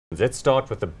Let's start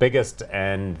with the biggest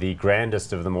and the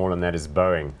grandest of them all, and that is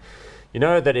Boeing. You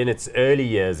know that in its early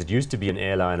years, it used to be an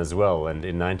airline as well, and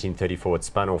in 1934 it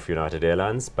spun off United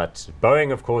Airlines. But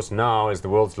Boeing, of course, now is the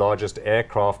world's largest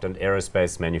aircraft and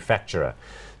aerospace manufacturer.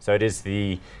 So it is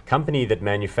the company that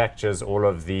manufactures all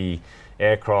of the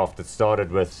aircraft that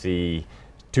started with the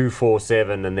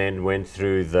 247 and then went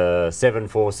through the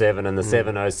 747 and the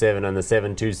 707 and the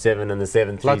 727 and the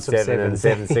 737 and the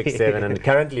 767 and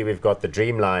currently we've got the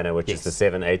Dreamliner, which is the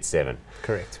 787.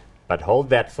 Correct. But hold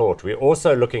that thought. We're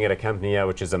also looking at a company here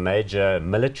which is a major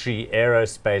military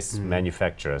aerospace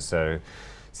manufacturer. So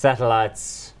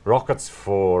satellites, rockets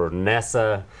for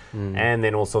NASA, and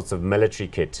then all sorts of military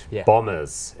kit,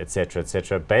 bombers, etc.,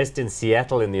 etc. Based in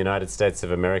Seattle in the United States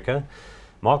of America.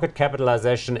 Market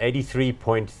capitalization,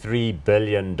 $83.3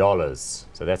 billion.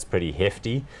 So that's pretty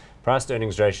hefty. Price to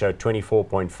earnings ratio,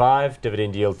 24.5.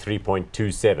 Dividend yield,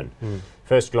 3.27.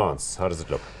 First glance, how does it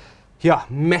look? Yeah,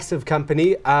 massive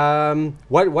company.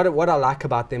 What I like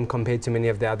about them compared to many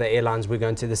of the other airlines we're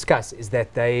going to discuss is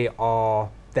that they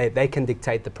can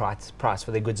dictate the price for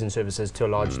their goods and services to a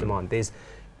large demand. There's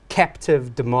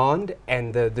captive demand,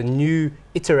 and the new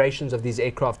iterations of these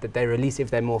aircraft that they release, if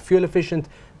they're more fuel efficient,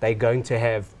 they're going to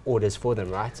have orders for them,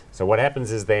 right? So what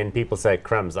happens is then people say,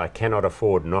 crumbs, I cannot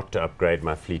afford not to upgrade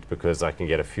my fleet because I can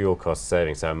get a fuel cost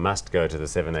saving, so I must go to the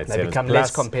 787s. They become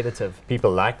less competitive.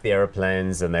 People like the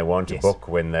aeroplanes and they want to book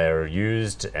when they're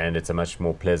used, and it's a much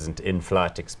more pleasant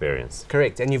in-flight experience.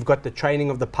 Correct, and you've got the training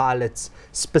of the pilots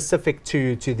specific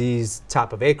to these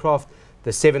type of aircraft.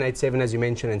 The 787, as you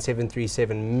mentioned, and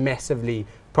 737, massively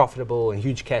profitable and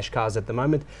huge cash cows at the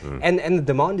moment. And the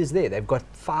demand is there. They've got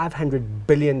 $500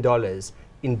 billion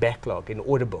in backlog, in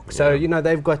order book. So, you know,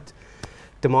 they've got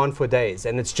demand for days,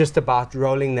 and it's just about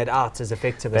rolling that out as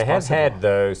effective as possible. They have had,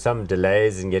 though, some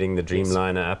delays in getting the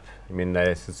Dreamliner up. I mean,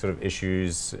 there's sort of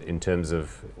issues in terms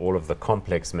of all of the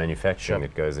complex manufacturing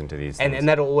that goes into these things. And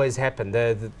that'll always happen.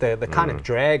 The kind of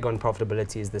drag on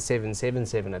profitability is the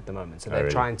 777 at the moment. So they're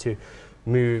trying to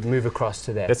move across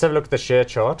to that. Let's have a look at the share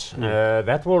chart.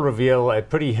 That will reveal a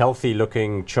pretty healthy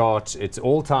looking chart. Its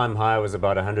all-time high was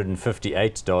about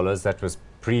 $158. That was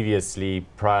previously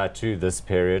prior to this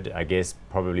period, I guess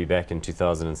probably back in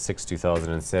 2006,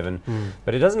 2007.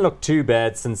 But it doesn't look too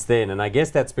bad since then, and I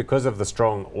guess that's because of the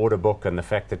strong order book and the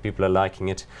fact that people are liking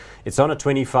it. It's on a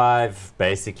 25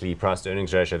 basically price to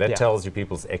earnings ratio. That tells you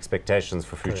people's expectations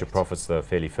for future profits, though, are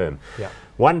fairly firm.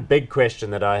 One big question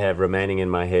that I have remaining in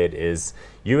my head is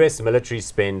US military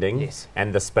spending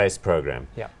and the space program.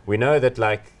 We know that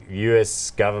like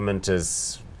US government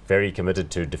is very committed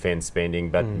to defense spending,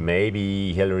 but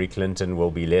maybe Hillary Clinton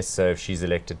will be less so if she's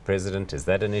elected president. Is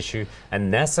that an issue?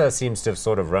 And NASA seems to have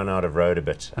sort of run out of road a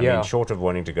bit. I mean, short of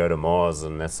wanting to go to Mars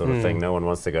and that sort of thing, no one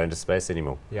wants to go into space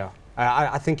anymore.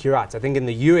 I think you're right. I think in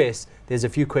the US, there's a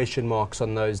few question marks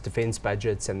on those defense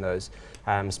budgets and those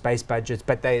space budgets,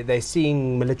 but they're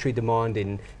seeing military demand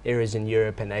in areas in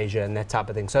Europe and Asia and that type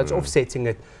of thing. So it's offsetting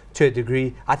it to a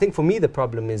degree. I think for me, the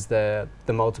problem is the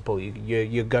multiple.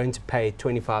 You're going to pay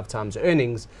 25 times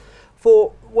earnings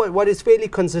for what is fairly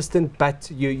consistent,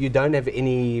 but you don't have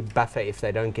any buffer if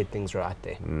they don't get things right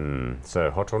there.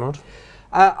 So hot or not?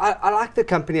 I like the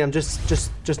company. I'm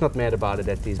just not mad about it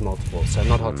at these multiples, so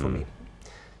not hot for me.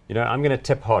 You know, I'm going to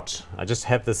tip hot. I just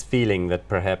have this feeling that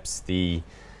perhaps the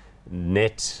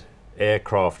net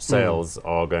aircraft sales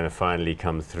are going to finally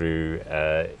come through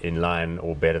in line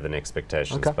or better than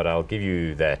expectations. But I'll give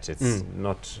you that. It's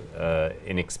not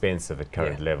inexpensive at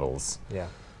current levels.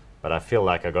 But I feel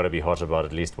like I've got to be hot about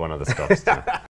at least one of the stocks.